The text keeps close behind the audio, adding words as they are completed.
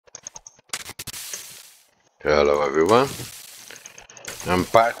Hello everyone, I'm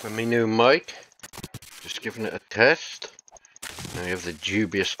back with my new mic, just giving it a test. Now you have the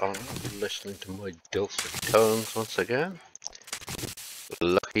dubious honour of listening to my dulcet tones once again.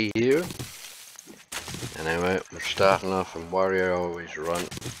 Lucky you. Anyway, we're starting off in Warrior Always Run,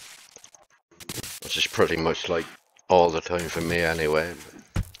 which is pretty much like all the time for me anyway.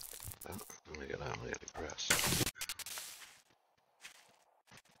 But, let me get out and get the grass.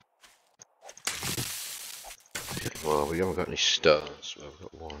 Well, we haven't got any stones, but we've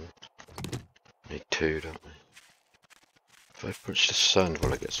got one. We need two, don't we? If I punch the sand,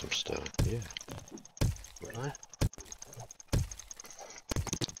 will I get some stone? Yeah. Will I?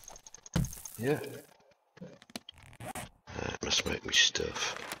 Yeah. That must make me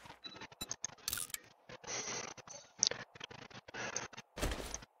stuff.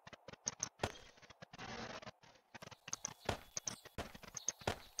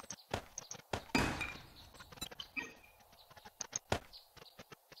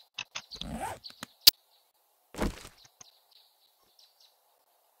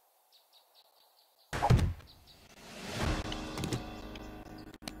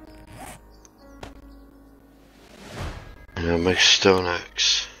 I'll make stone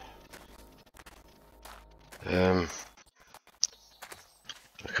axe. I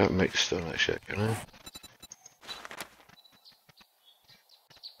can't make stone axe yet, can I?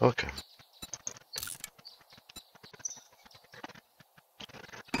 Okay.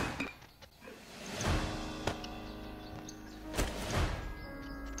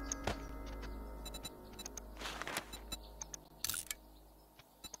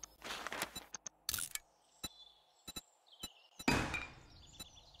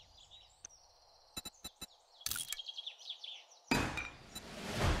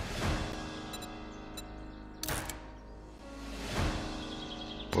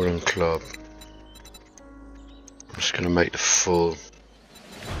 Wooden club. I'm just gonna make the full.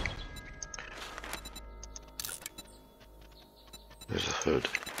 There's a hood.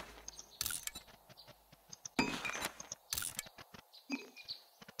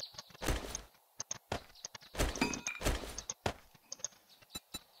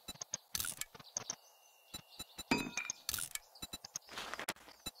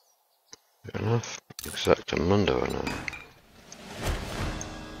 Good enough. Exactamundo enough.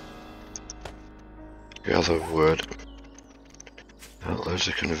 Gather wood. Oh, there's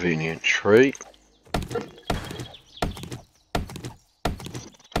a convenient tree.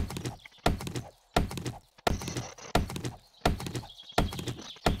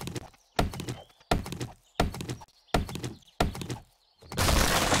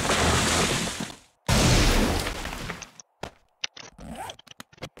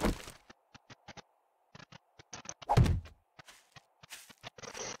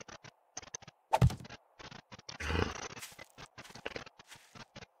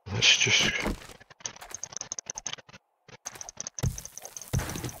 Let's just...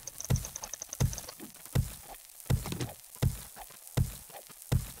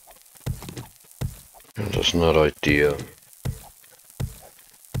 That's not ideal.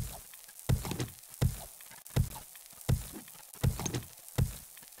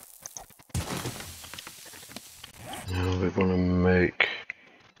 Now we want to make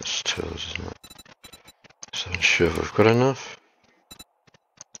this tools, isn't it? So I'm sure we've got enough.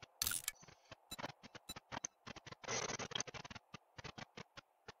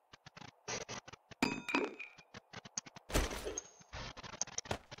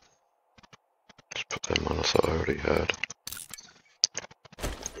 Just put them on, I thought I already had.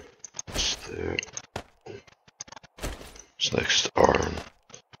 That's there. It's next to iron.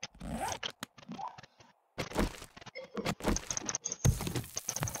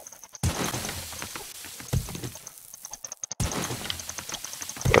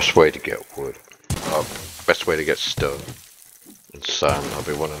 Best way to get wood. Oh, best way to get stone and sand. I'll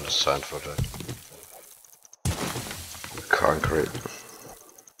be wanting the sand for the concrete.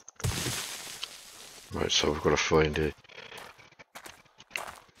 Right, so we've got to find it.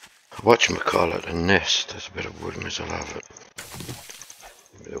 Whatchamacallit, a nest. There's a bit of wood, might as well have it.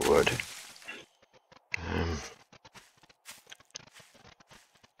 A bit of wood.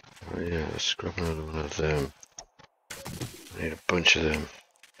 Oh yeah, let's grab another one of them. I need a bunch of them.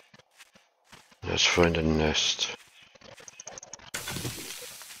 Let's find a nest.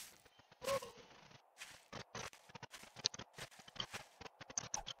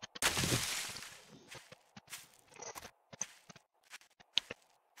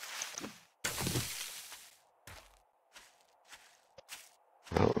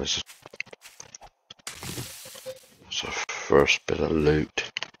 Well, that's our first bit of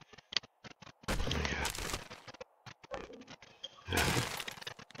loot. Yeah.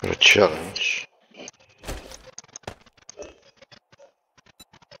 challenge.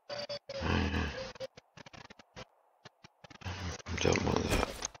 Don't want that.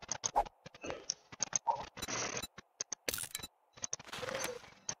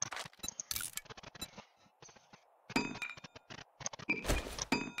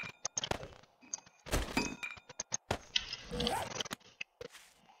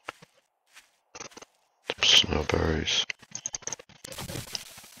 Snowberries.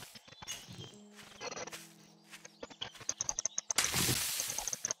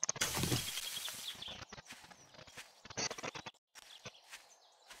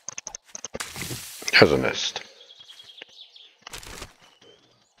 Has a nest.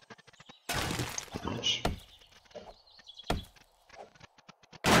 Nice.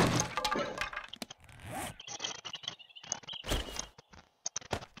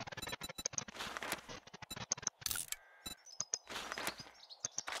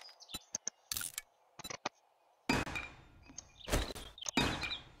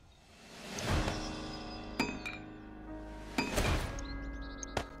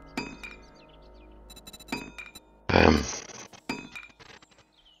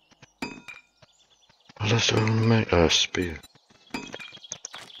 What else do I want to make? Oh, a spear.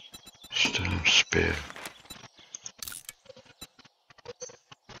 Stone spear.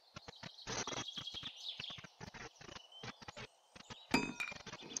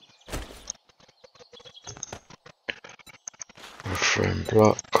 Frame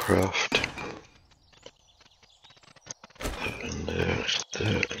block craft. That in there,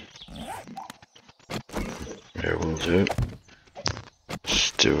 that. There will do.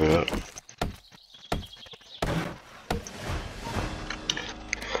 Let's do it up.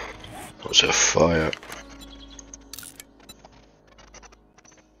 What's a fire?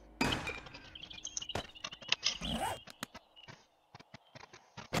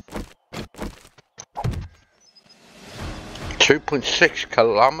 .6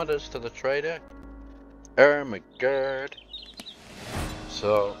 kilometers to the trader. Oh my god.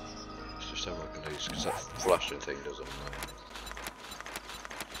 So, let's just have a look at these, because that flashing thing doesn't matter.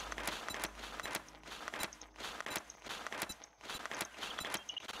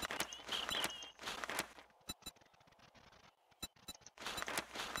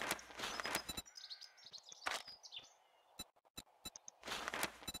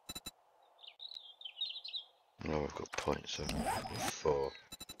 No, I've got .74.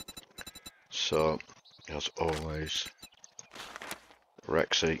 So, as always,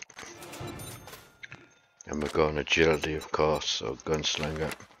 Rexy. And we're going agility, of course, so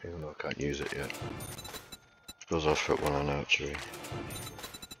gunslinger, even though I can't use it yet. Suppose I'll fit one on archery.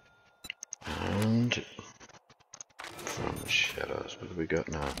 And from the shadows, what have we got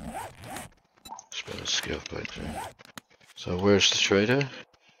now? Spend a skill point. So where's the trader?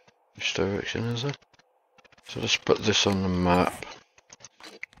 Which direction is it? So let's put this on the map.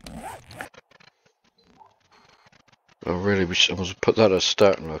 Well, really, we should put that as a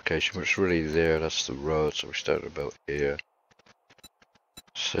starting location, but it's really there. That's the road, so we start about here.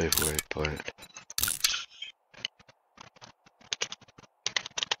 Save waypoint.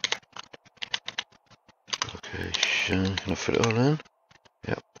 Location. Can I fit it all in?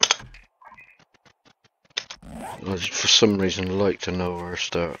 Yep. I for some reason like to know where I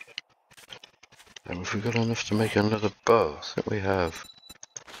start. And have we got enough to make another bow? I think we have.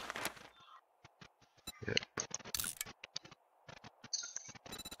 Yeah.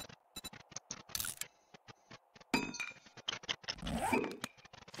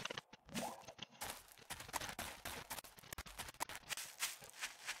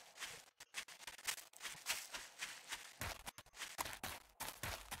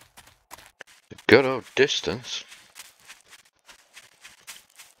 Good old distance.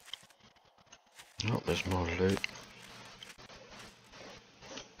 Oh, there's more loot.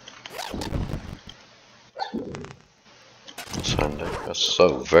 That's handy. That's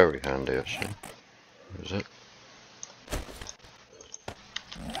so very handy, actually. Where is it?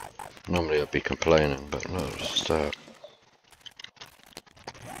 Normally I'd be complaining, but no, it's a start.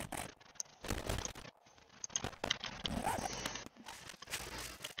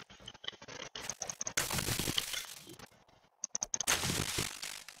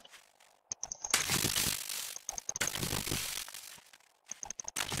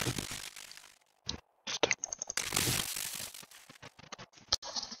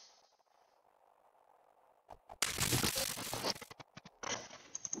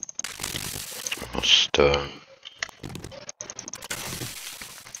 Stone.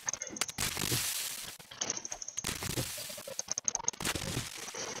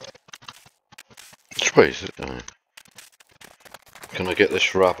 Which way is it going? Can I get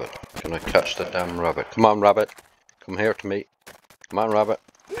this rabbit? Can I catch the damn rabbit? Come on, rabbit. Come here to me. Come on, rabbit.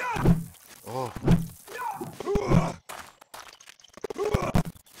 Oh.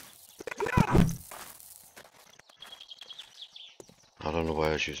 I don't know why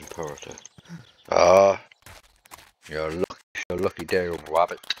I was using power there. Ah. You're lucky there,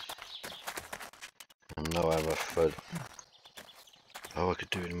 rabbit. And now I have a food. Oh, I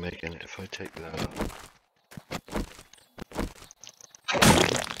could do it in making it if I take that off.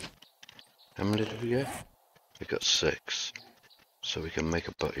 How many did we get? We got 6. So we can make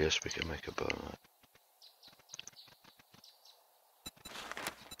a boat. Yes, we can make a boat.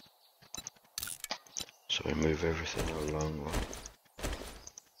 So we move everything along.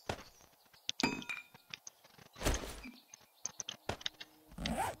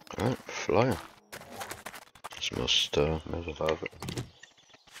 Alright, flying. Smells stone, might as well have it.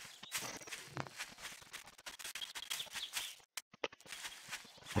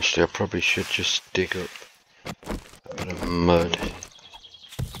 Actually, I probably should just dig up a bit of mud.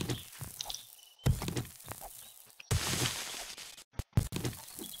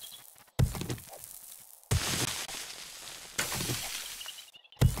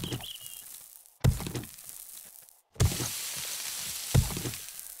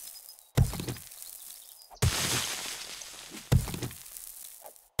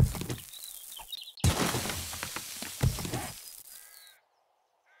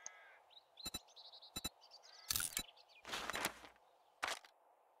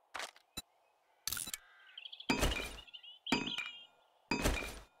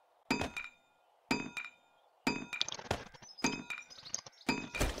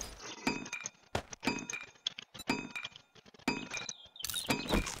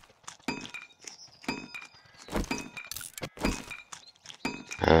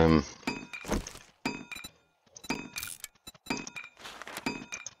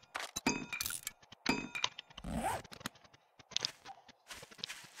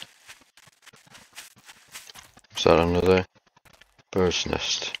 Is that another bird's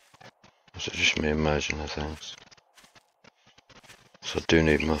nest? Or is it just me imagining things? So I do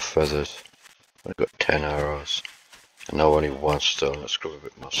need more feathers. I've got 10 arrows. And now only 1 stone. Let's grab a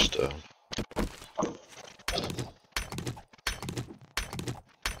bit more stone.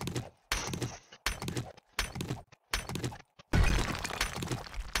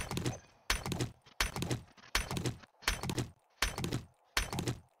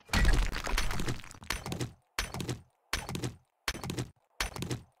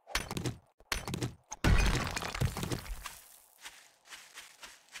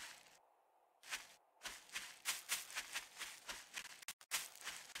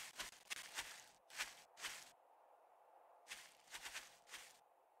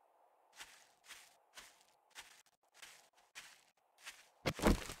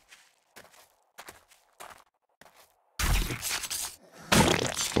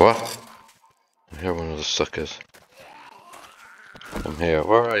 What? I hear one of the suckers. I'm here.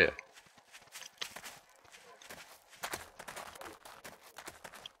 Where are you?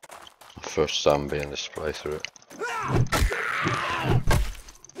 First zombie in this playthrough.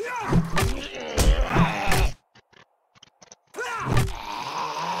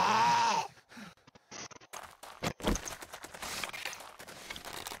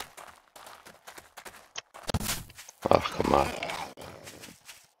 Oh, come on.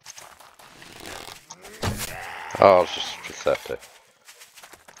 Oh, it's just pathetic.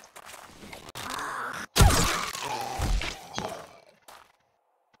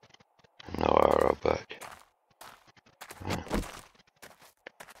 No arrow back. Oh.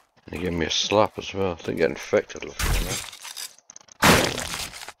 They gave me a slap as well. I think get infected looking at that.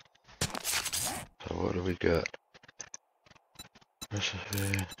 So what do we got?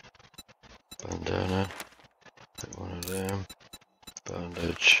 Recipe. Bandana. Take one of them.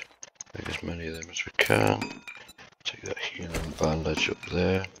 Bandage. Make as many of them as we can. Take that healing bandage up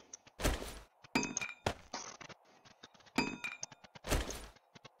there.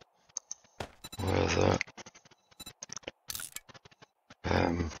 Where's that?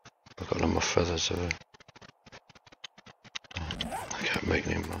 I've got no more feathers of it. I can't make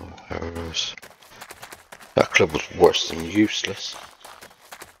any more arrows. That club was worse than useless.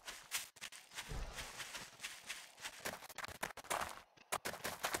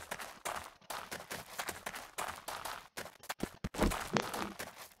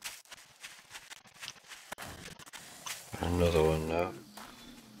 Another one now.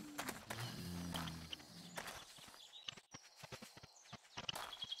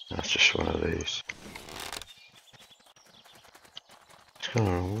 That's just one of these. It's going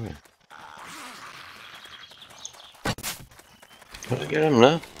the wrong way. How did I get him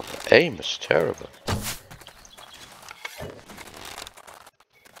now? aim is terrible.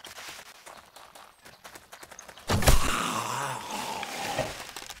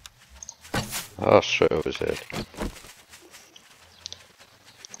 Oh, straight over his head.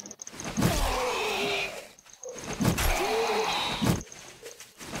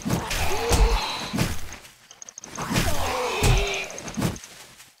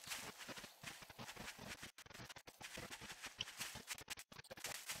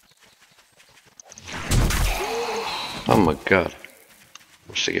 Oh my god.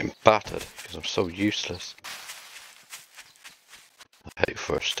 I'm still getting battered because I'm so useless. I hate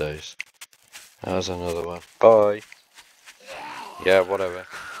first days. There's another one. Bye. Yeah, whatever.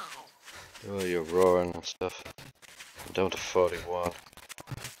 Oh, you're roaring and stuff. I'm down to 41.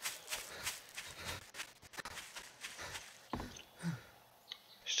 He's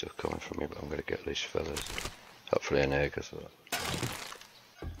still coming for me, but I'm gonna get these feathers. Hopefully an egg as well.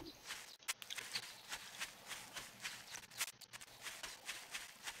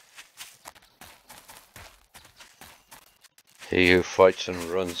 He who fights and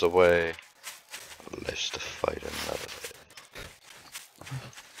runs away lives to fight another day.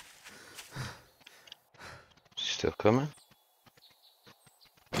 Is he still coming?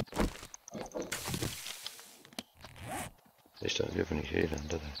 These don't give any healing,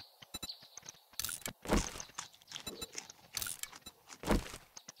 do they?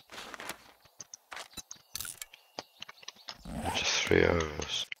 Just 3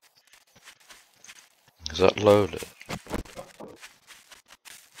 hours. Is that loaded?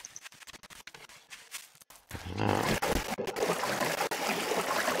 No.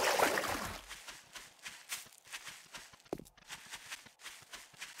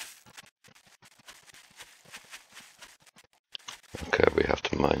 Okay, we have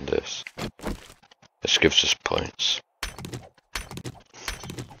to mine this. This gives us points.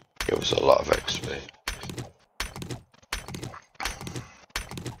 Gives us a lot of XP.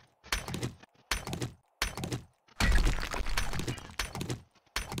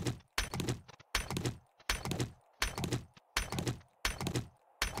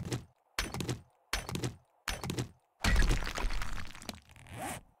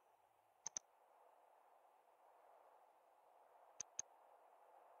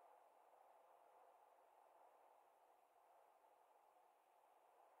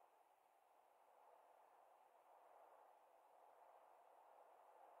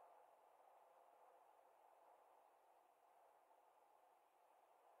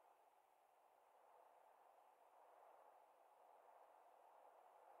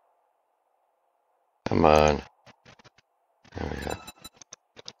 Come on. There we go.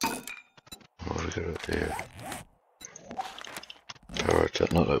 What have we got up here?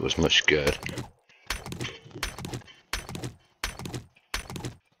 Alright, not that it was much good.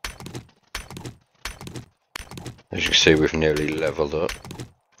 As you can see, we've nearly leveled up.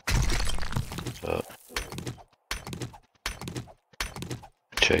 So,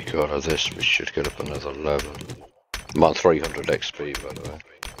 take out of this, we should get up another level. I'm on 300 XP, by the way.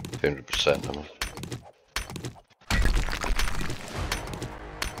 100%, I mean.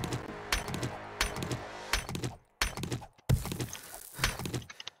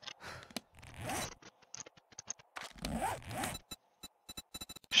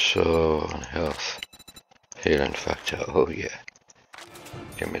 So, on health. Healing factor, oh yeah.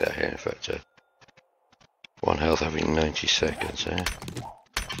 Give me that healing factor. 1 health every 90 seconds, eh?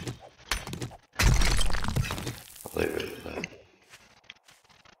 I'll leave it at that.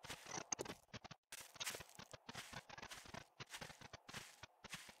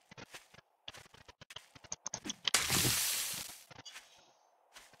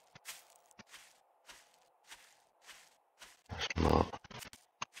 That's more.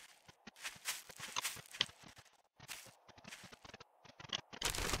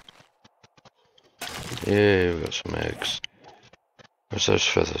 Yeah, we got some eggs. Where's those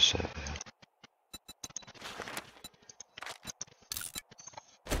feathers out there?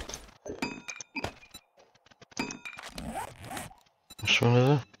 What's one of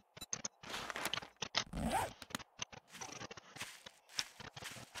them?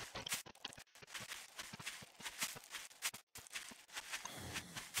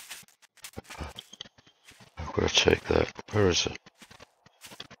 I've got to take that. Where is it?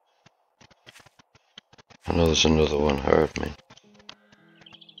 I know there's another one heard me.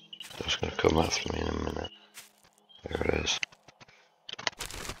 It's going to come after me in a minute. There it is.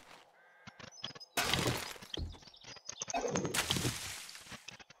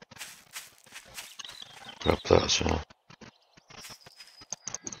 Grab that as well.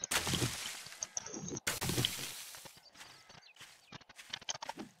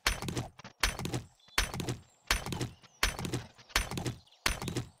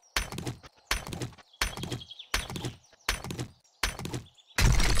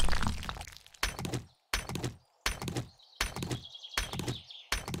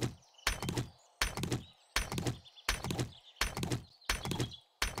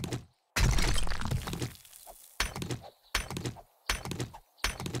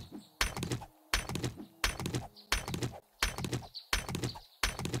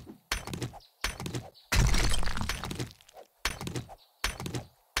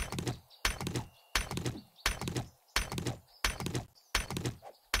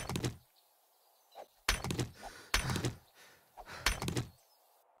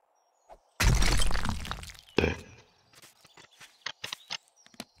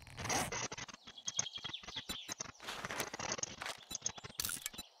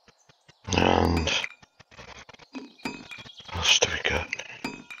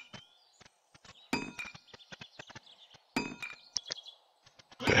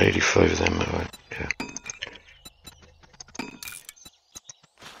 5 of them, right? Yeah.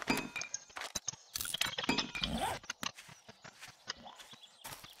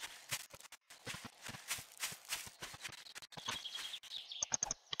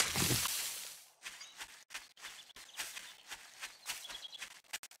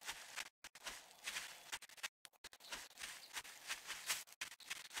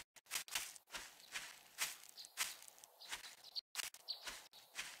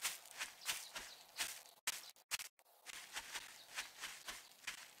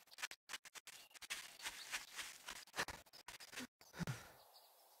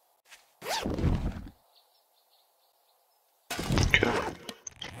 Okay.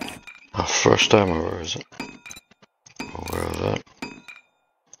 Our first ammo, where is it? Aware of that.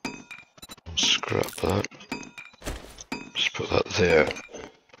 Scrap that. Just put that there.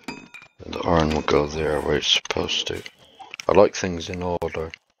 And the iron will go there where it's supposed to. I like things in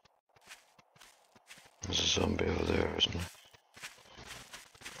order. There's a zombie over there, isn't there?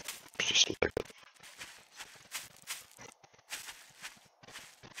 It's just like it.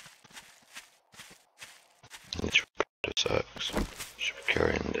 I need to repair this axe. Should be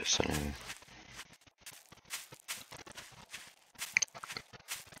carrying this anyway.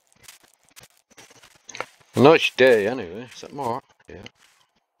 Nice day anyway. Is that more? Yeah.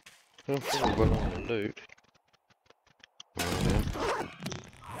 I'm pretty well on the loot. Oh, yeah.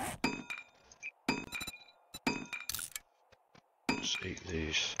 Let's eat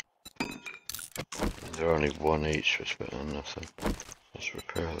these. They're only one each, which is better than nothing. Let's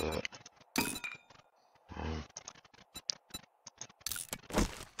repair that.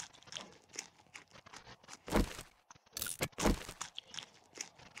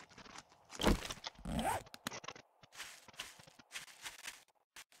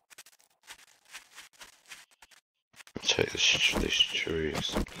 Take these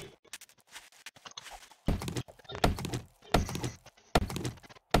trees.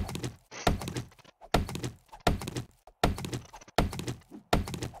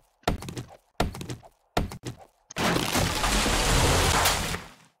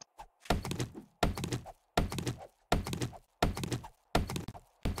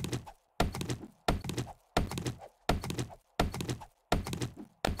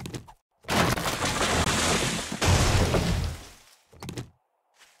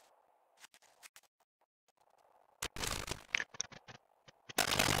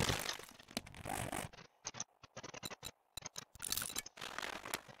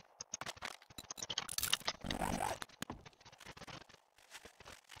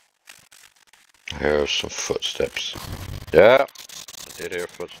 Here are some footsteps. Yeah, I did hear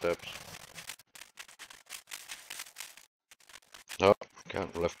footsteps. Oh,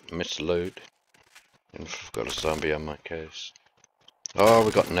 can't miss loot. And I've got a zombie on my case. Oh,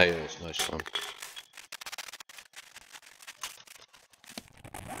 we got nails. Nice one.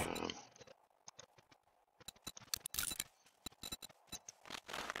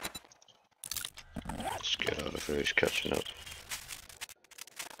 Let's get out of here. He's catching up.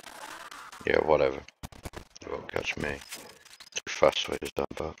 Yeah, whatever. You won't catch me. Too fast for his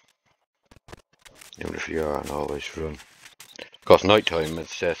back. Even if you are, and always run. Of course, night time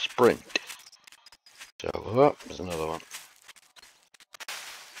it's sprint. So, oh, there's another one.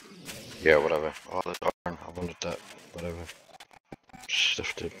 Yeah, whatever. Oh, there's iron. I wanted that. Whatever. Just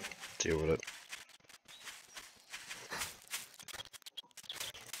have to deal with it.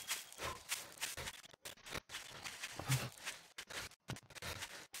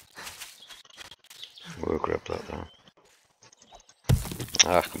 We'll grab that then.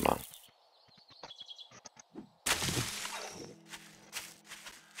 Ah, come on.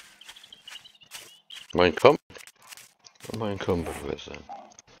 Am I encumbered? What am I encumbered with then?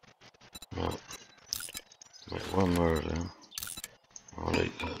 No. Make one more then. I'll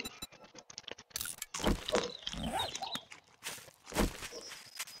eat that.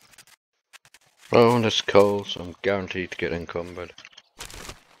 Oh, and it's coal, so I'm guaranteed to get encumbered.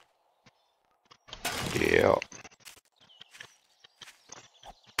 Yeah.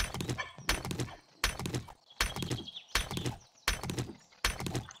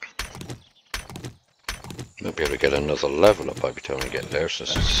 Might be able to get another level up by the time I get there,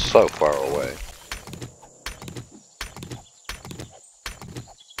 since it's so far away.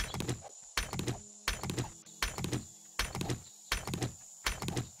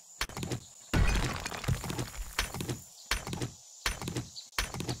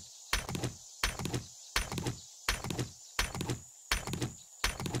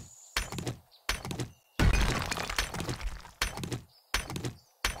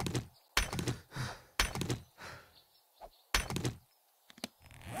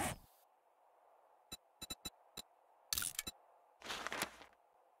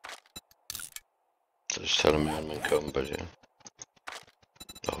 Just telling me I'm encumbered, yeah.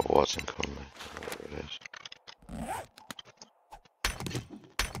 Oh, I was encumbered, whatever it is.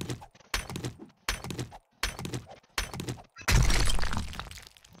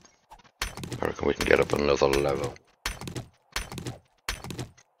 I reckon we can get up another level.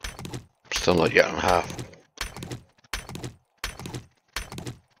 Still not yet on half.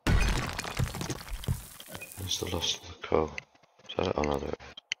 Where's the lost of the coal? Is that it? Oh no, there it is.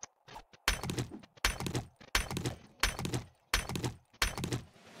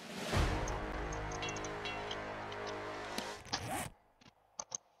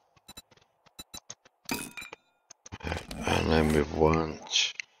 And then we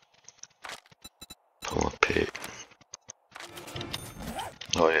want pull a pit.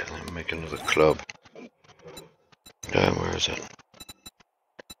 Oh yeah, then make another club. Where is it?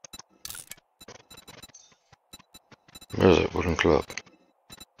 Where is it? Wooden club.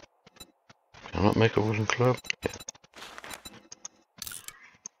 Can I not make a wooden club? Yeah.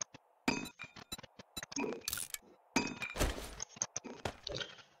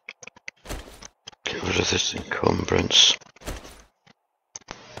 Get rid of this encumbrance.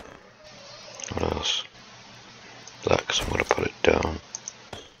 What else? That, because I'm going to put it down.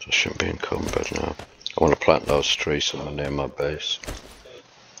 So I shouldn't be encumbered now. I want to plant those trees somewhere near my base.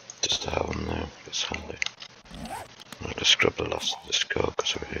 Just to have them there. It's handy. I'll just scrub the last of this coal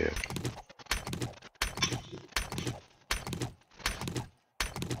because we're here.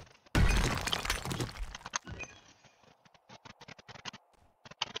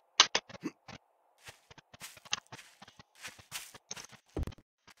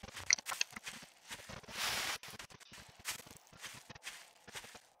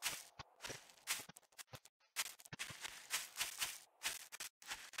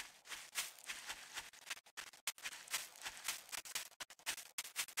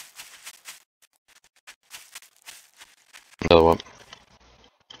 Another one.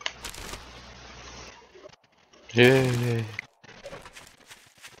 Yay!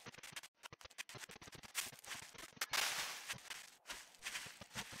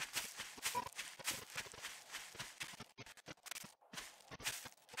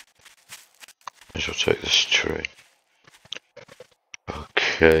 I shall take this tree.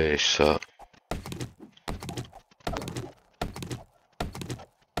 Okay, so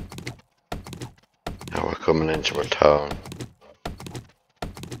now we're coming into a town.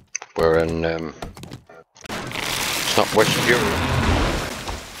 We're in it's not West Juri.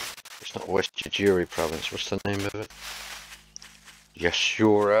 It's not West Juri province. What's the name of it?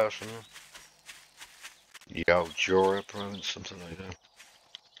 Yashura or something? Yaojura province, something like that.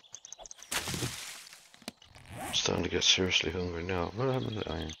 I'm starting to get seriously hungry now. What happened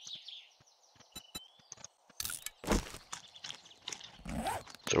to iron?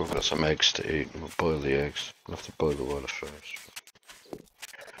 So we've got some eggs to eat. We'll boil the eggs. We'll have to boil the water first.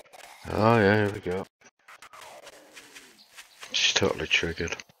 Oh yeah, here we go. She's totally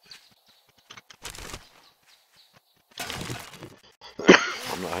triggered.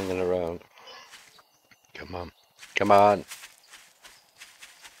 I'm not hanging around. Come on. Come on!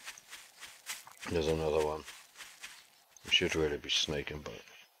 There's another one. We should really be snaking, but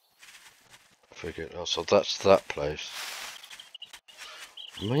I figured, oh, so that's that place.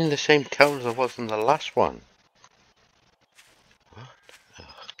 Am I in the same town as I was in the last one? What? Ugh.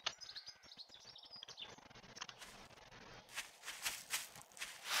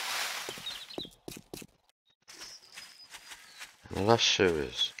 The last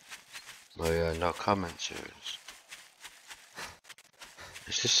series. My no comment series.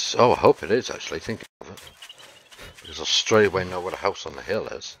 Is this? Oh, I hope it is actually, thinking of it. Because I'll straight away know what a house on the hill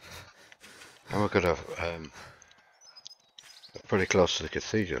is. And we're gonna pretty close to the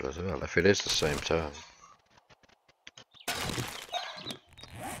cathedral as well, if it is the same town.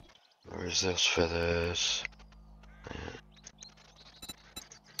 Where is those feathers? Yeah.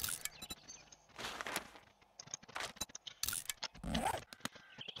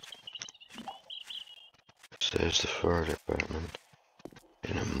 So there's the fire department.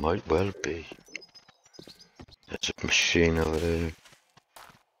 And it might well be. There's a machine over there.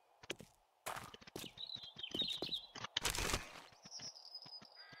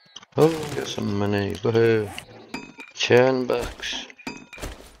 Oh, get some money. Woohoo! 10 bucks.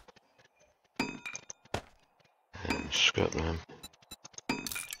 And scrap them.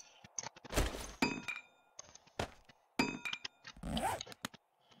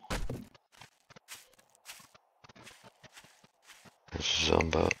 There's a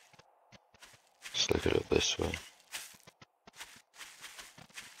zombie. Let's look at it this way.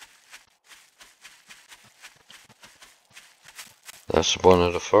 That's one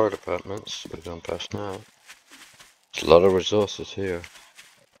of the fire departments we're going past now. There's a lot of resources here.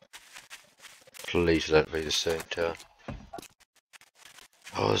 Please let me the same town.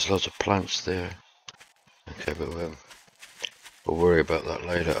 Oh, there's lots of plants there. Okay, but we'll worry about that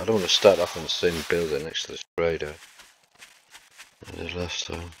later. I don't want to start off in the same building next to this trader as I did last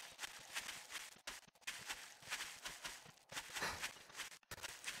time.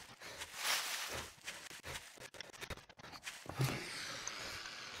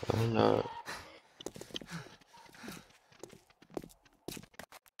 Oh no.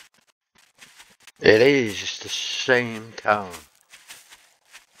 It is the same town.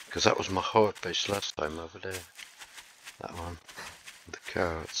 Because that was my horde base last time over there. That one. The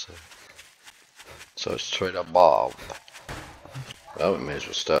carrots. So it's Trader Bob. Well, we may as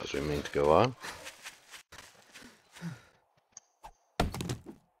well start as we mean to go on.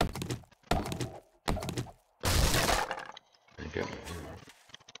 Okay.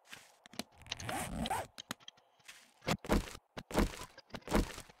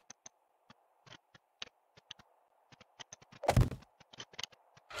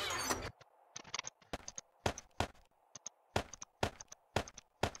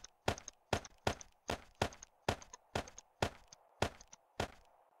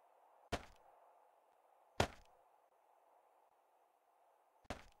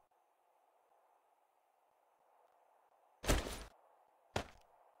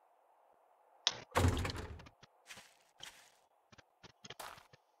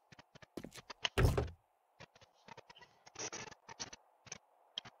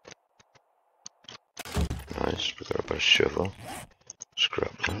 Nice, we got a bit of shovel.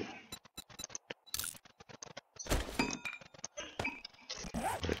 Scrap that.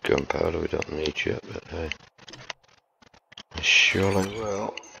 The gunpowder we don't need yet, but hey. I surely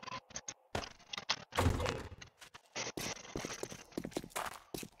will.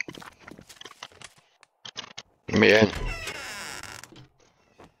 Let me in.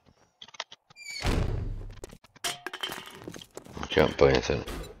 I can't buy anything.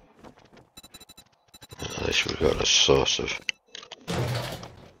 At least we've got a source of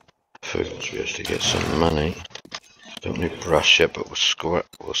food to be able to get some money. Don't need brass yet, but we'll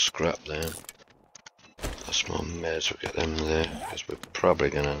scrap them. That's more meds, we'll get them there, because we're probably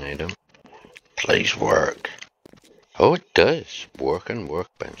gonna need them. Please work. Oh, it does. Working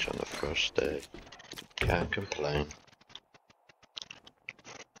workbench on the first day. Can't complain.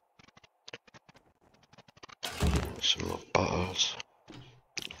 Some more bottles.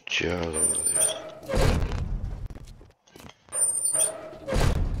 Jars over there.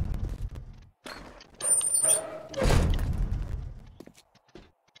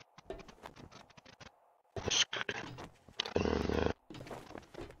 Let's put in there.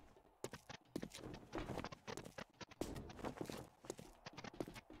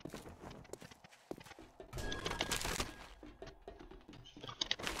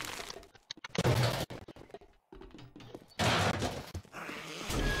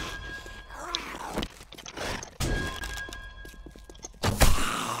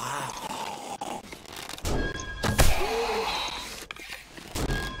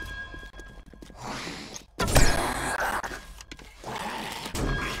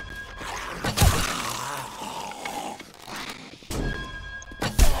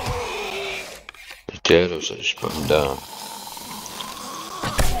 Potatoes, I just put them down.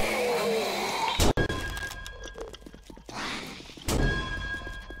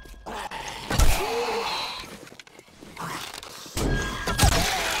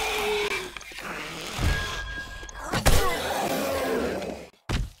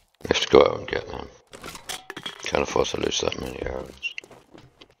 We have to go out and get them. Can't afford to lose that many arrows.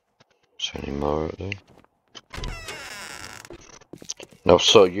 Is there any more out there? And I was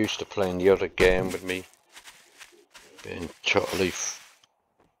so used to playing the other game with me being totally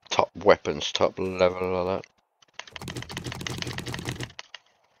top weapons, top level, all that.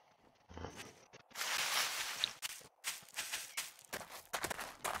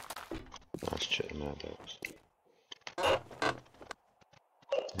 Let's check them out,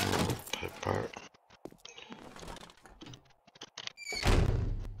 pepper.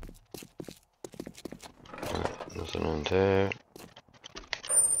 Nothing in there.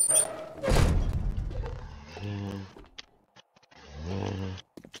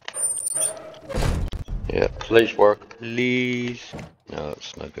 Yeah, please work, please. No,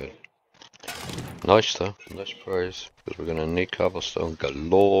 it's not good. Nice though, nice prize, because we're gonna need cobblestone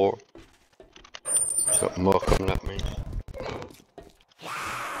galore. Got more coming at me.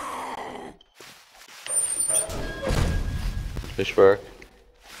 Please work.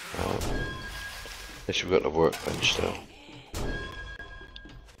 At least we've got the workbench though.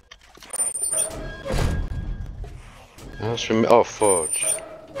 That's from oh, forge.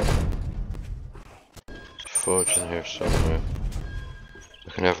 Forge in here somewhere. I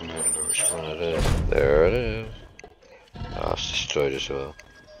can never remember which one it is. There it is. Ah, it's destroyed as well.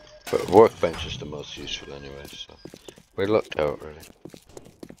 But workbench is the most useful anyway, so we lucked out really.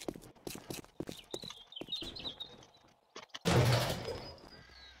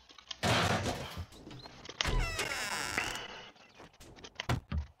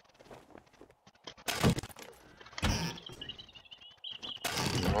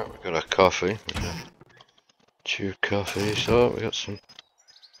 Alright, we got our coffee. We got 2 coffees. Oh, we got some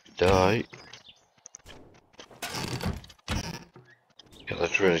dye. Yeah,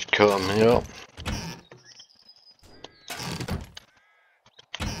 that's really calm me up.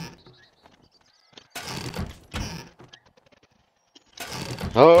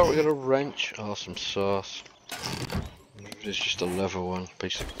 Oh, we got a wrench. Oh, some sauce. It's just a level one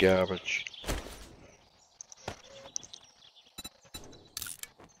piece of garbage.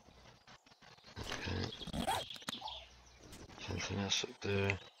 Okay. Something else up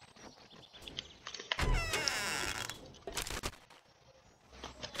there.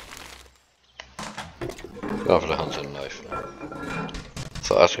 Go for the hunting knife now.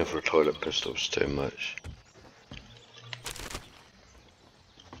 Thought asking for a toilet pistol was too much.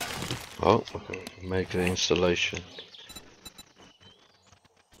 Oh, we can make the installation.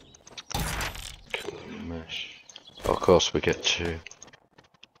 Mesh. Oh, of course we get 2.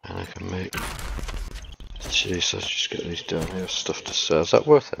 And I can make... Jeez, let's just get these down here. Stuff to sell. Is that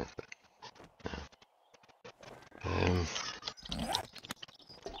worth anything? No.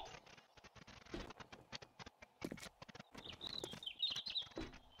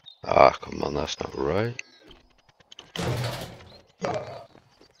 Ah, come on, that's not right.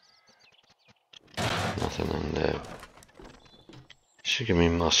 Nothing in there. Should give me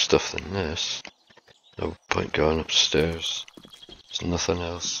more stuff than this. No point going upstairs. There's nothing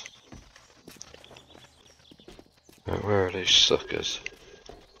else. Right, where are these suckers?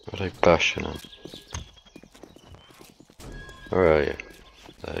 Where are they bashing them? Where are you?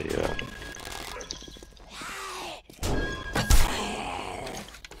 There you are.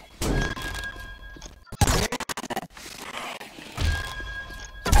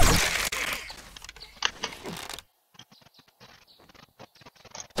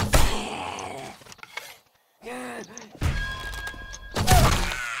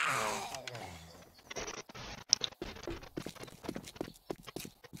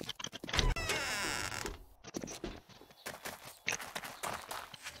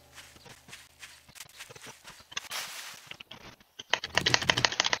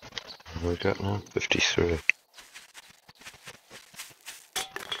 What have we got now? 53.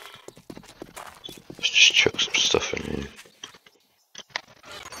 Let's just chuck some stuff in here.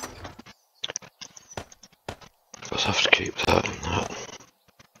 I'll have to keep that and that.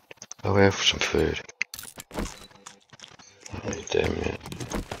 Oh, we have some food. Not really damn yet.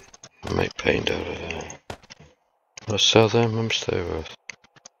 I'll make paint out of that. I'll sell them, how much they worth?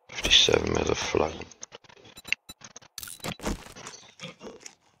 57 with a flat.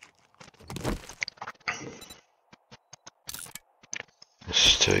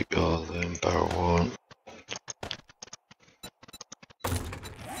 Let's take all them, barrel 1.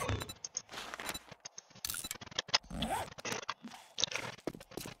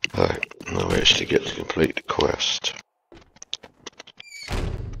 Right, now we actually get to complete the quest.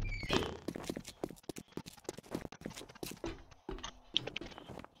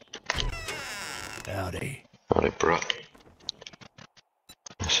 Howdy. Howdy, bro.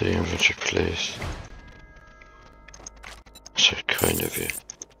 I see inventory, please. So kind of you.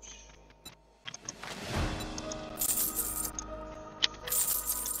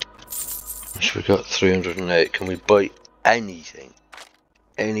 So we got 308. Can we buy anything?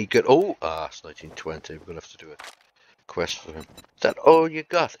 Any good? Oh, it's 1920. We're gonna have to do a quest for him. Is that all you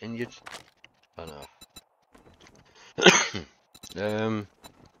got? And you? Oh no.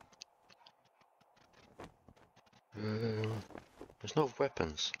 There's no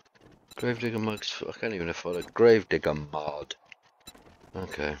weapons. Gravedigger mugs. I can't even afford a gravedigger mod.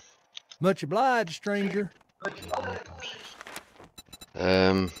 Okay. Much obliged, stranger.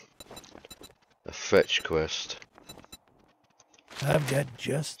 A fetch quest. I've got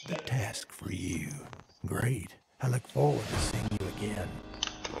just the task for you. Great. I look forward to seeing you again.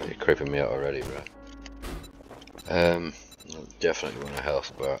 Oh, you're creeping me out already, bro. Definitely want a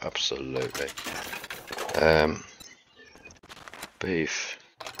health bar. Absolutely. Beef.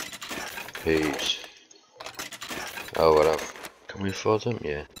 Peas. Oh, what have? Can we afford them?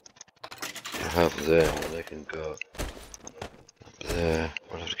 Yeah. I have them, and they can go up there.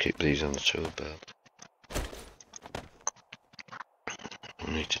 We'll have to keep these on the tool belt.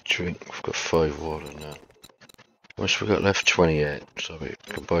 drink. We've got 5 water now. How much we got left? 28. So we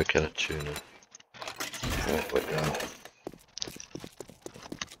can buy a can of tuna. Right, we're down.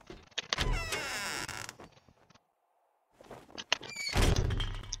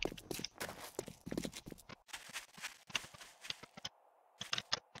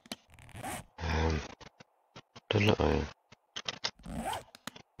 Don't know.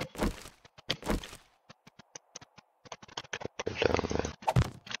 Put it down there.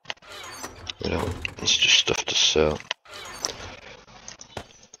 You know, it's just stuff to sell.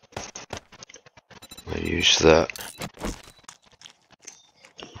 We'll use that.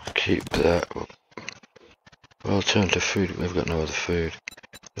 Keep that. We'll turn to food. We've got no other food.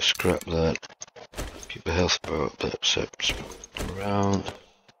 Let's scrap that. Keep the health bar up there. So around.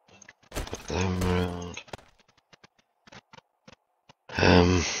 Put them around.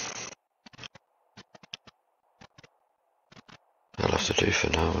 That'll have to do for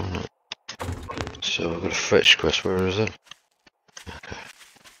now, won't it? So I've got a fetch quest. Where is it? Okay.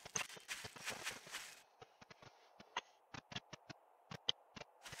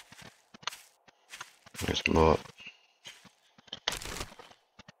 There's more.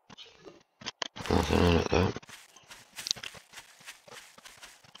 Nothing in it though.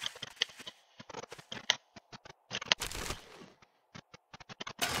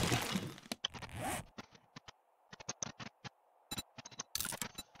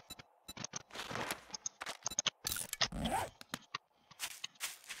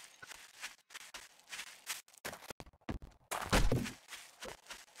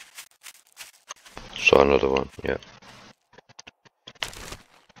 So another one, yeah.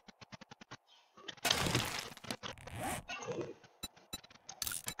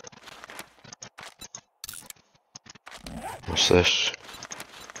 What's this?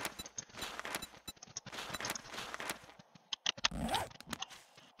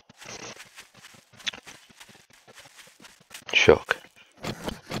 Shock.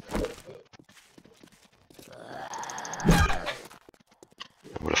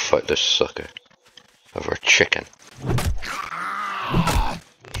 I'm gonna fight this sucker over a chicken.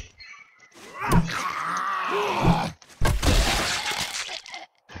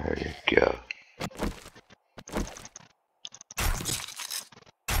 There you go.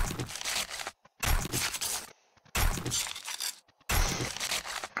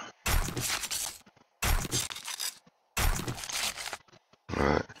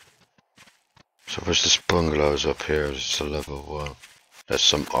 Right. So where's this bungalow's up here? It's a level 1. There's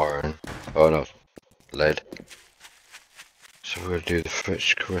some iron. Oh no, lead. So we're gonna do the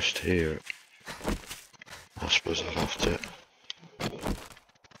fetch quest here. I suppose I'll have to.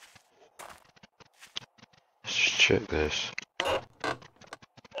 Let's just check this.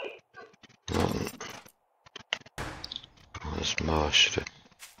 Nothing. Oh, there's more. Is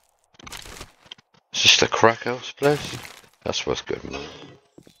this the crack house place? That's worth good money.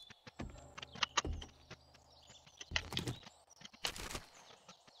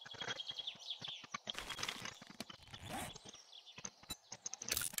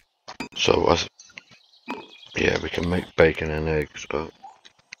 So, yeah, we can make bacon and eggs, but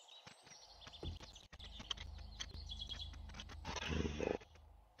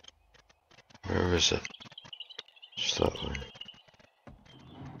where is it? It's that way.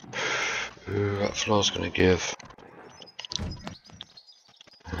 Ooh, that floor's gonna give.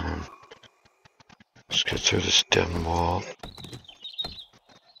 Let's get through this damn wall.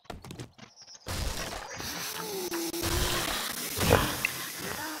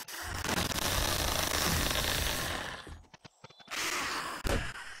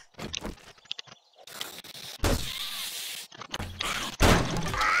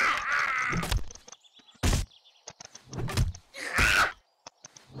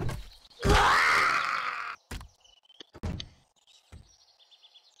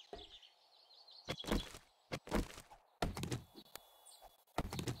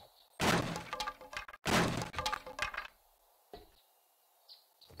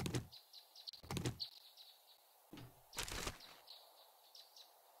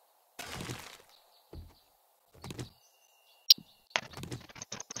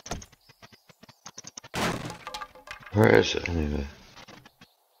 Where is it anyway?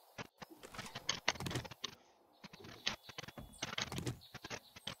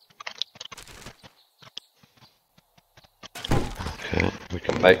 Okay, we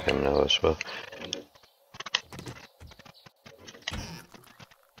can make them now as well.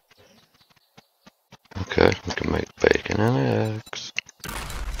 Okay, we can make bacon and eggs.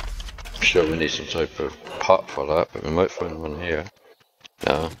 I'm sure we need some type of pot for that, but we might find one here.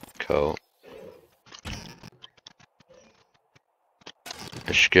 No, coal.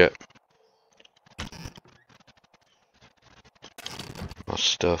 There's get? More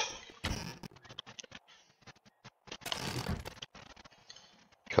stuff.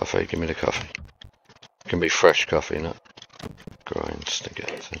 Coffee, give me the coffee. It can be fresh coffee, not grinds to get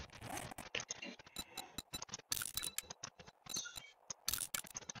the thing.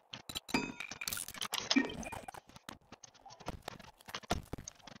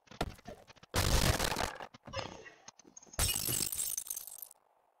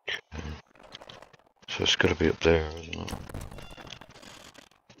 So it's gotta be up there, isn't it?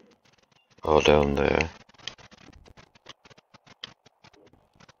 Or down there.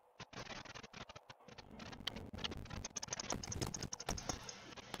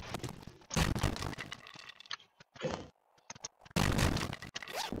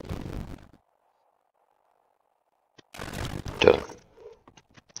 Done.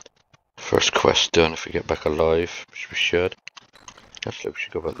 First quest done if we get back alive, which we should. Actually, we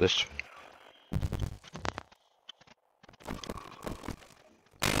should go back this way.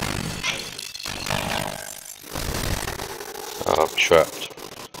 Oh, I'm trapped.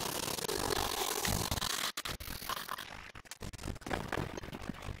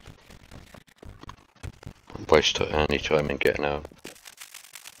 Waste any time in getting out.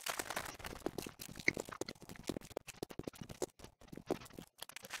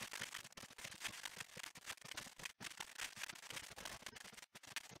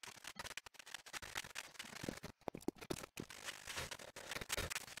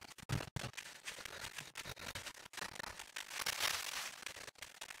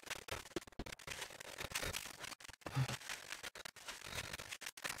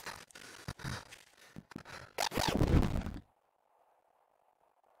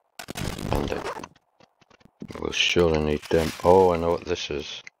 We'll surely need them. Oh, I know what this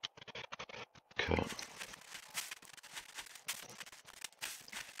is. Okay.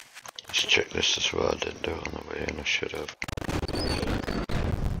 Let's check this as well. I didn't do it on the way in, I should have.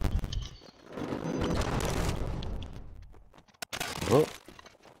 Oh.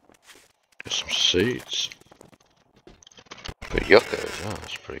 Got some seeds. But yuccas, oh,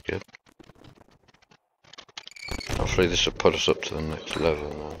 that's pretty good. Hopefully this will put us up to the next level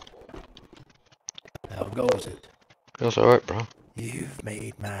now. How goes it? Feels alright, bro. You've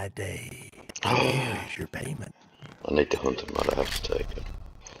made my day. Oh. Here is your payment. I need to hunt him, I have to take it.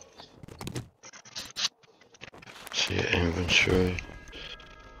 See your inventory.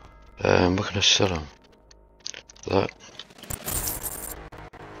 What can I sell him? That.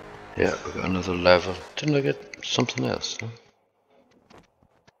 Yeah, we got another level. Didn't I get something else? No?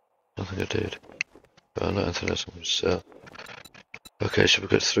 I think I did. Not anything else I'm gonna sell. Okay, so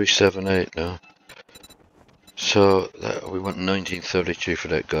we've got 378 now. So that, we want 1932 for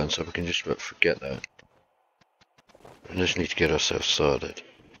that gun, so we can just about forget that. We just need to get ourselves sorted.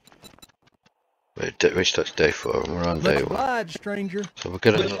 Wait, restart's day 4 and we're on day 1. Stranger. So we'll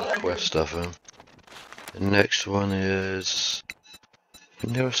get another quest off him. The next one is... The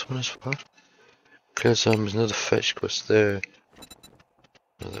nearest one is what? Because there's another fetch quest there.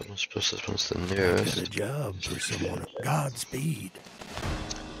 No, that one's supposed to, this one's the nearest. Got a job for someone. Godspeed.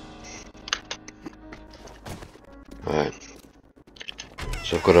 Right.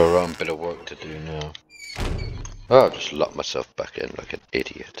 So I've got a wrong bit of work to do now. Oh, I've just locked myself back in like an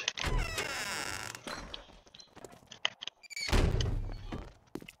idiot.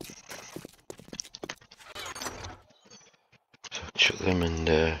 So chuck them in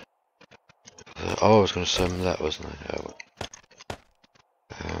there. Oh, I was going to send them that, wasn't I? Oh,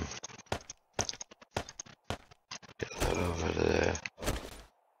 get that over there.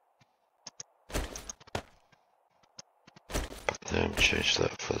 Then change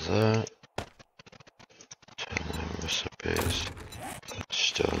that for that. Turn them recipes.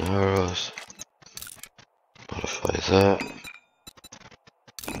 Stone arrows. Modify that.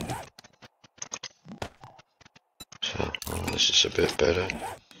 So, well, this is a bit better.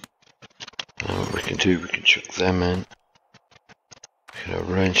 Now what we can do, we can chuck them in. We can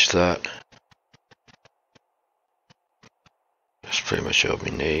arrange that. That's pretty much all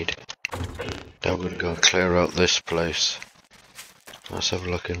we need. Now we're going to go and clear out this place. Let's have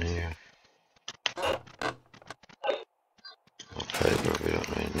a look in here. More paper we don't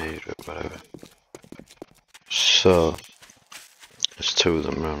really need, but whatever. So, there's 2 of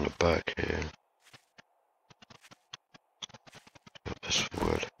them around the back here. Got this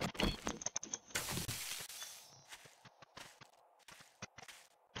wood.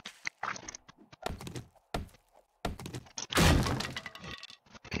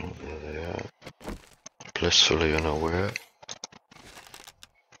 Oh, there they are. Blissfully unaware.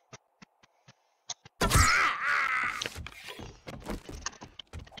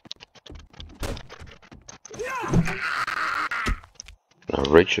 Can I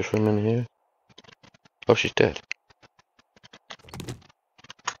reach her from in here? Oh, she's dead.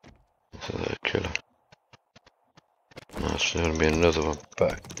 This is a killer. No, there's going to be another one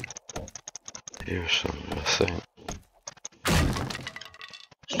back here or something, I think.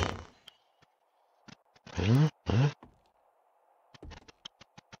 Huh?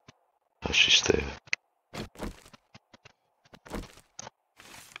 Oh, she's there.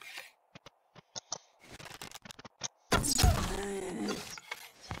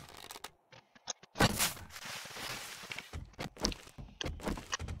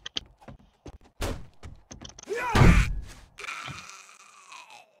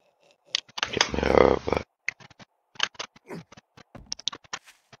 Get my arrow back.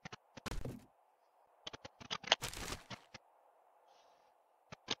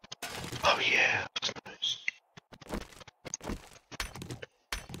 Oh yeah, that's nice.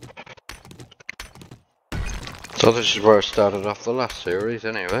 So this is where I started off the last series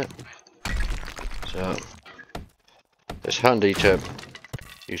anyway. So it's handy to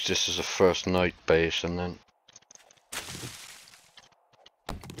use this as a first night base and then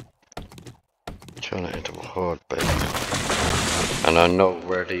turn it into a hard base. And I know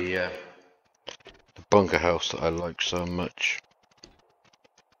where the bunker house that I like so much.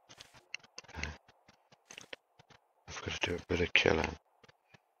 I've got to do a bit of killing.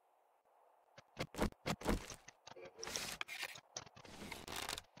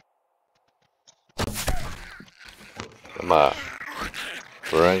 Come on.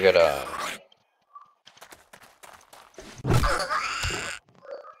 Bring it on.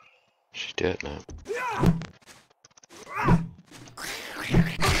 She's dead now.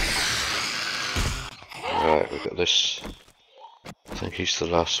 Right, we've got this. I think he's the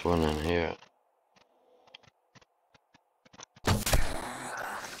last one in here.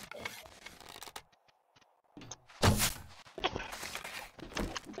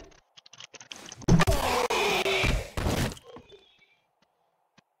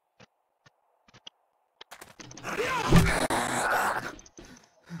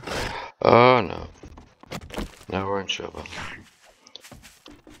 Oh no. Now we're in trouble.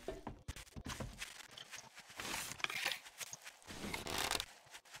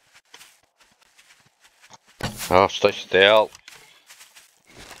 Oh, stay still.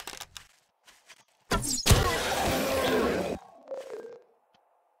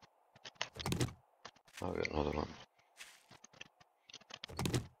 I'll get another one.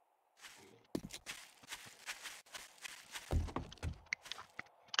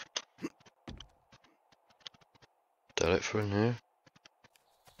 Is that it for in here? I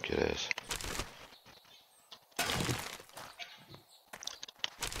think it is.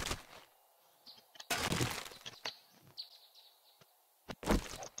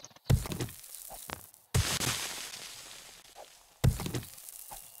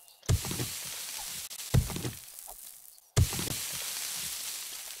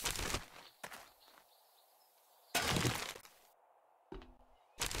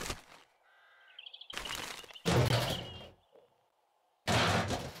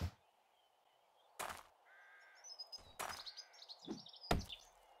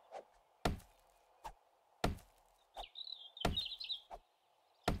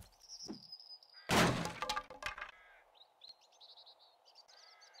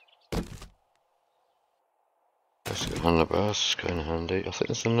 Let's get on the bus, kind of handy. I think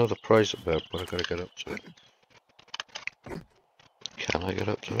there's another prize up there, but I gotta get up to it. Can I get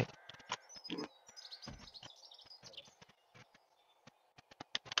up to it?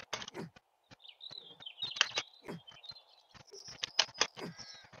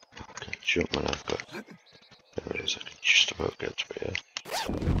 I can jump when I've got. There it is, I can just about get to it, yeah.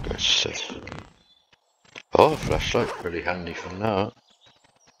 Let's sit. Oh, flashlight, really handy for now.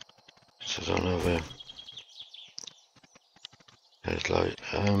 So I don't know where. Headlight,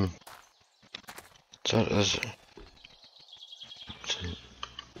 there's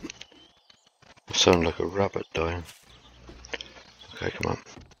I sound like a rabbit dying. Okay, come on.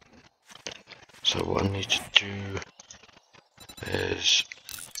 So what I need to do is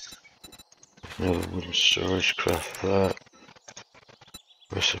another wooden storage, craft that.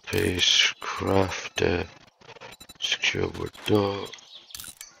 Recipes, craft secure wood door.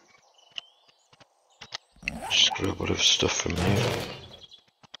 Just grab whatever stuff from here.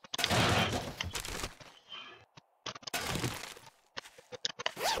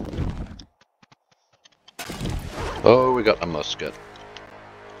 Oh, we got the musket.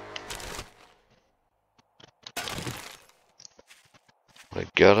 We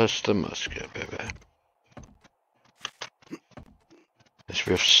got us the musket, baby. This least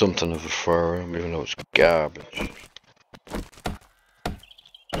we have something of a firearm, even though it's garbage.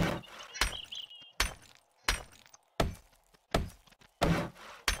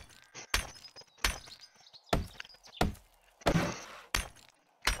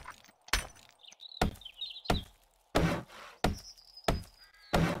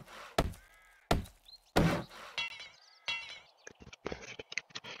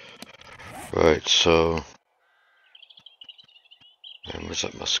 Right, so... And where's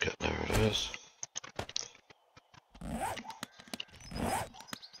that musket? There it is.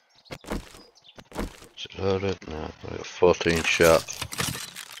 Is it loaded? No, I got 14 shots.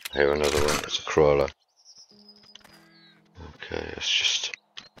 Here, another one. It's a crawler. Okay, it's just...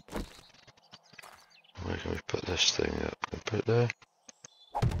 Where can we put this thing up? Can we put it there?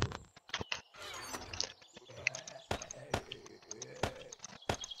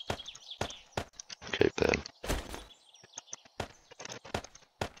 Keep them.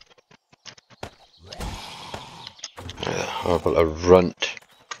 Yeah, how about a runt?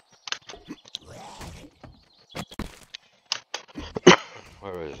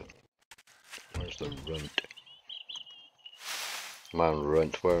 Where is it? Where's the runt? Man,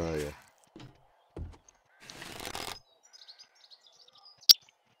 runt, where are you?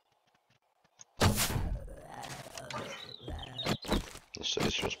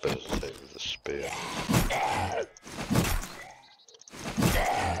 This one's better to take with the spear.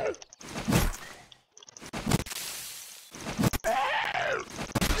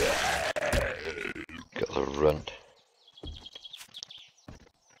 Got the runt.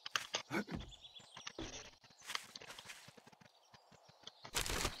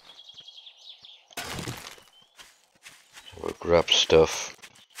 So we'll grab stuff.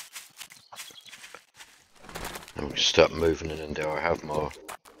 And we can start moving it in there. I have more.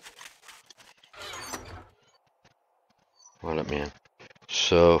 Well, let me in.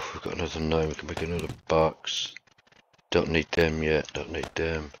 So, we've got another 9, we can make another box. Don't need them yet, don't need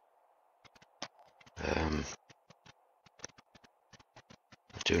them. I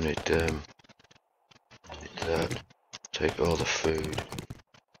do need them. Need that. Take all the food.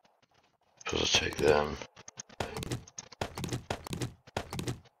 Plus I'll take them.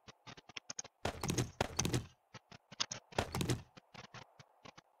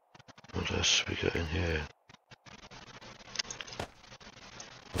 What else have we got in here?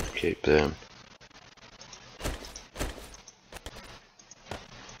 Keep them.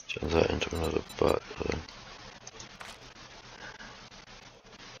 Turn that into another box then.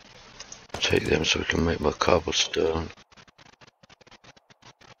 Take them so we can make more cobblestone.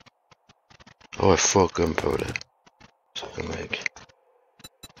 Oh, I have 4 gunpowder. So I can make.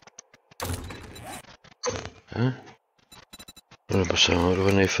 Huh? 100%, what do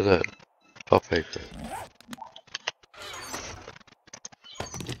I need for that? Pop acre.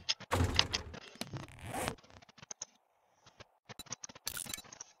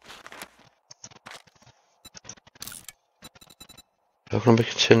 How can I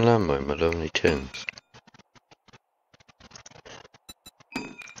make a tin landmine with only tins?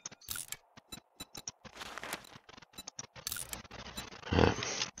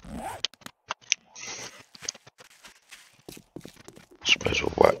 Might as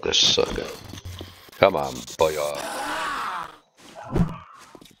well whack this sucker. Come on, boy.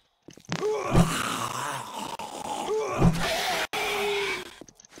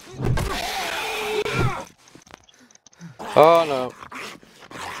 Oh no.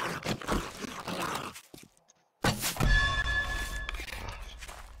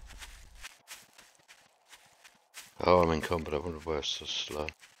 Oh, I'm encumbered. I wonder why it's so slow.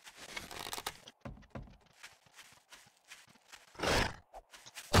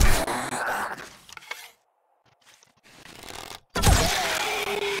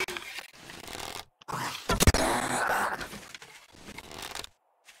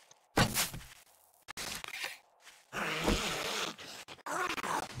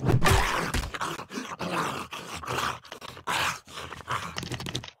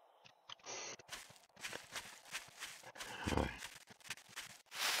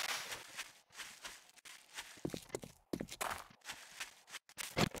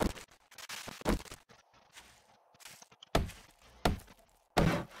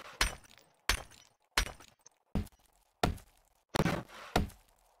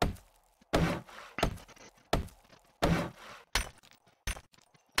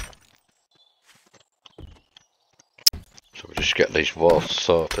 So we'll just get these walls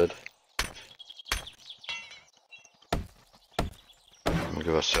sorted. We'll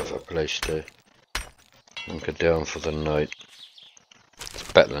give ourselves a place to hunker down for the night.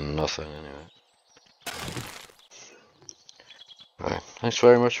 It's better than nothing anyway. Right, Thanks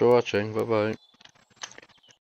very much for watching. Bye bye.